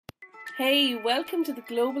Hey, welcome to the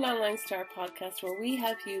Global Online Star podcast, where we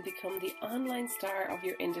help you become the online star of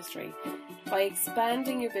your industry by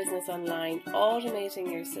expanding your business online,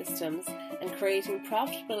 automating your systems, and creating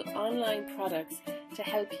profitable online products to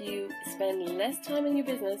help you spend less time in your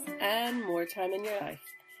business and more time in your life.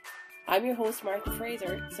 I'm your host, Martha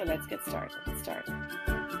Fraser, so let's get started.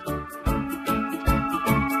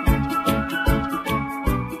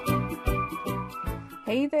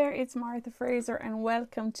 Hey there, it's Martha Fraser and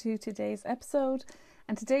welcome to today's episode.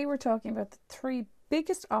 And today we're talking about the 3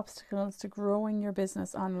 biggest obstacles to growing your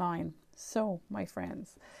business online. So, my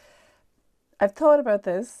friends, I've thought about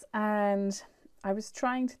this and I was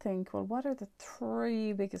trying to think, well, what are the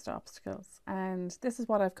 3 biggest obstacles? And this is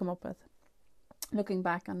what I've come up with, looking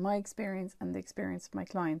back on my experience and the experience of my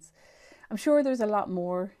clients. I'm sure there's a lot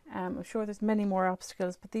more. I'm sure there's many more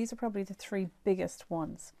obstacles, but these are probably the 3 biggest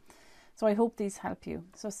ones. So I hope these help you.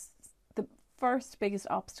 So the first biggest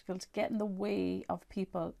obstacle to get in the way of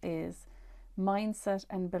people is mindset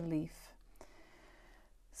and belief.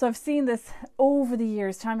 So I've seen this over the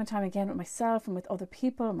years, time and time again, with myself and with other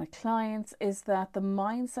people and my clients, is that the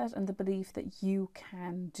mindset and the belief that you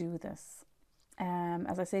can do this.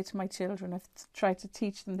 As I say to my children, I've tried to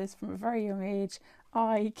teach them this from a very young age.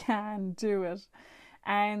 I can do it.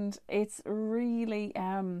 And it's really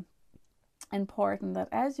important that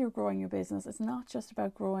as you're growing your business, it's not just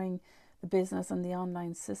about growing the business and the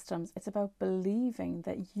online systems. It's about believing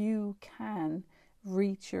that you can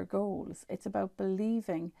reach your goals. It's about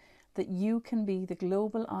believing that you can be the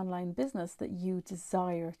global online business that you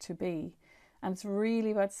desire to be. And it's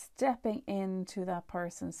really about stepping into that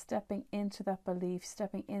person, stepping into that belief,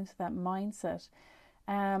 stepping into that mindset.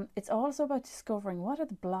 It's also about discovering what are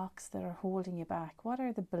the blocks that are holding you back. What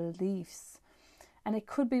are the beliefs? And it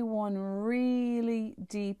could be one really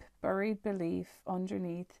deep buried belief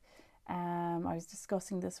underneath. I was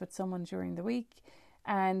discussing this with someone during the week,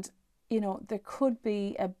 and there could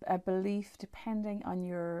be a belief depending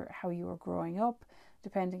on how you were growing up,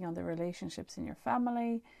 depending on the relationships in your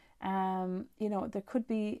family. There could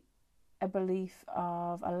be a belief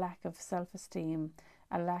of a lack of self-esteem,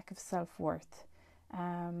 a lack of self-worth.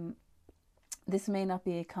 This may not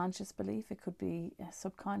be a conscious belief, it could be a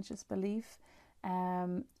subconscious belief.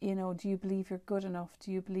 Do you believe you're good enough?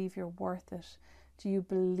 Do you believe you're worth it? Do you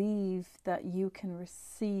believe that you can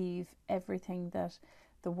receive everything that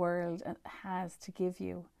the world has to give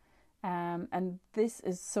you? And this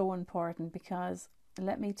is so important, because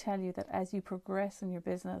let me tell you that as you progress in your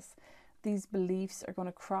business, these beliefs are going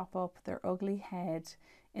to crop up their ugly head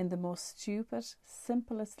in the most stupid,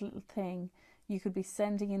 simplest little thing. You could be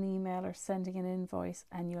sending an email or sending an invoice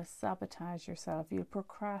and you'll sabotage yourself. You'll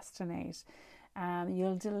procrastinate.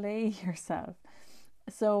 You'll delay yourself.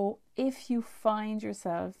 So if you find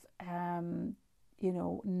yourself,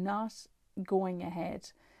 not going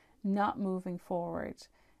ahead, not moving forward,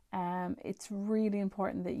 it's really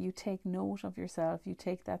important that you take note of yourself. You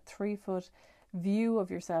take that 3-foot view of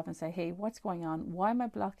yourself and say, hey, what's going on? Why am I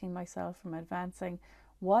blocking myself from advancing?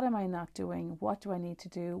 What am I not doing? What do I need to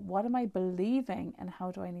do? What am I believing? And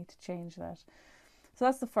how do I need to change that? So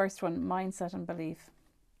that's the first one, mindset and belief.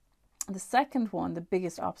 The second one, the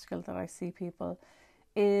biggest obstacle that I see people,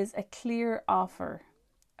 is a clear offer,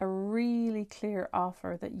 a really clear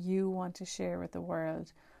offer that you want to share with the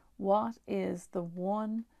world. What is the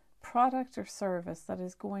one product or service that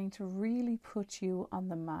is going to really put you on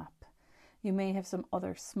the map? You may have some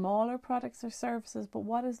other smaller products or services, but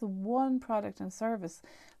what is the one product and service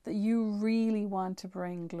that you really want to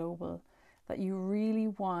bring global, that you really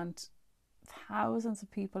want thousands of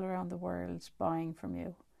people around the world buying from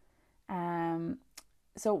you?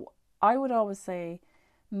 So I would always say,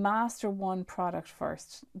 master one product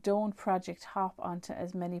first. Don't project hop onto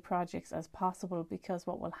as many projects as possible, because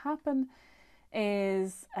what will happen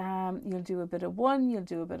is you'll do a bit of one, you'll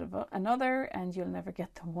do a bit of another, and you'll never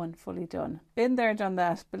get the one fully done. Been there, done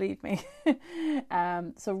that, believe me.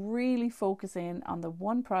 So really focus in on the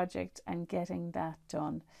one project and getting that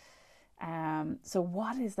done. So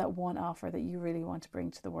what is that one offer that you really want to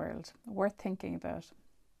bring to the world? Worth thinking about.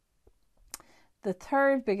 The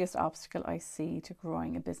third biggest obstacle I see to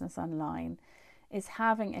growing a business online is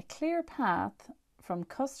having a clear path from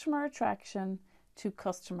customer attraction to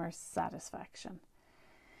customer satisfaction.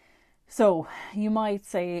 So you might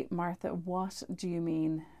say, Martha, what do you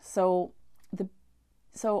mean? So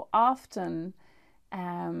often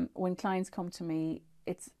when clients come to me,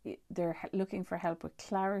 they're looking for help with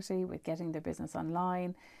clarity, with getting their business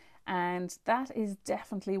online. And that is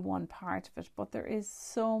definitely one part of it, but there is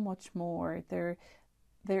so much more. There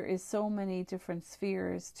is so many different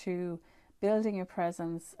spheres to building a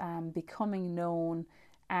presence, becoming known,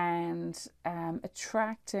 and and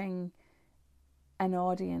attracting an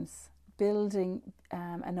audience, building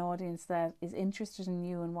an audience that is interested in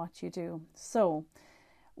you and what you do. So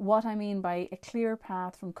what I mean by a clear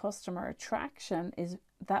path from customer attraction is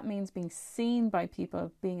that means being seen by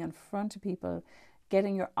people, being in front of people,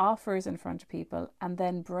 getting your offers in front of people, and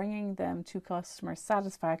then bringing them to customer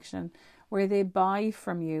satisfaction where they buy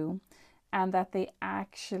from you and that they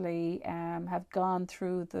actually have gone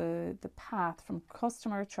through the path from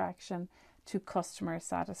customer attraction to customer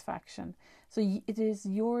satisfaction. So it is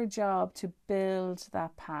your job to build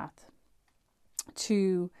that path,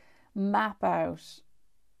 to map out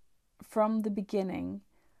from the beginning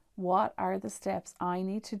what are the steps I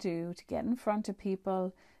need to do to get in front of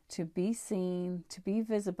people, to be seen, to be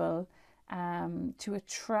visible, to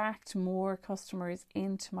attract more customers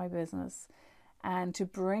into my business, and to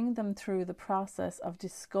bring them through the process of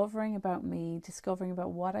discovering about me, discovering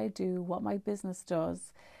about what I do, what my business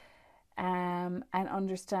does, and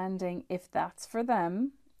understanding if that's for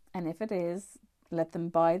them, and if it is, let them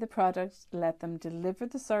buy the product, let them deliver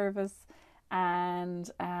the service,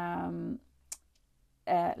 and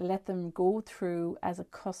let them go through as a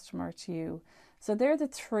customer to you. So they're the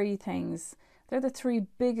three things, they're the three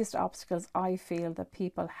biggest obstacles I feel that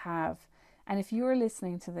people have. And if you're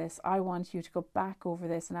listening to this, I want you to go back over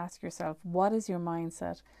this and ask yourself, what is your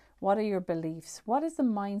mindset? What are your beliefs? What is the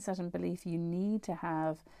mindset and belief you need to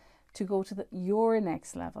have to go to your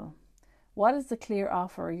next level? What is the clear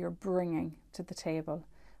offer you're bringing to the table?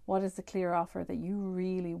 What is the clear offer that you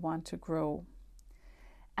really want to grow?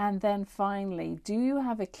 And then finally, do you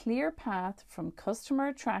have a clear path from customer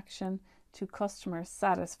attraction to customer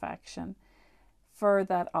satisfaction for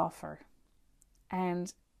that offer?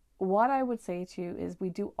 And what I would say to you is we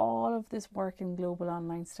do all of this work in Global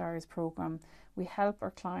Online Stars program. We help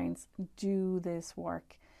our clients do this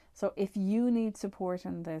work. So if you need support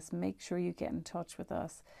in this, make sure you get in touch with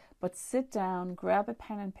us. But sit down, grab a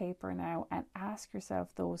pen and paper now and ask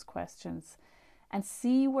yourself those questions and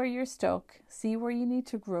see where you're stuck, see where you need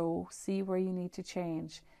to grow, see where you need to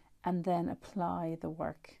change, and then apply the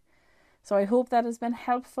work. So I hope that has been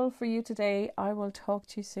helpful for you today. I will talk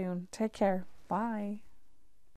to you soon. Take care. Bye.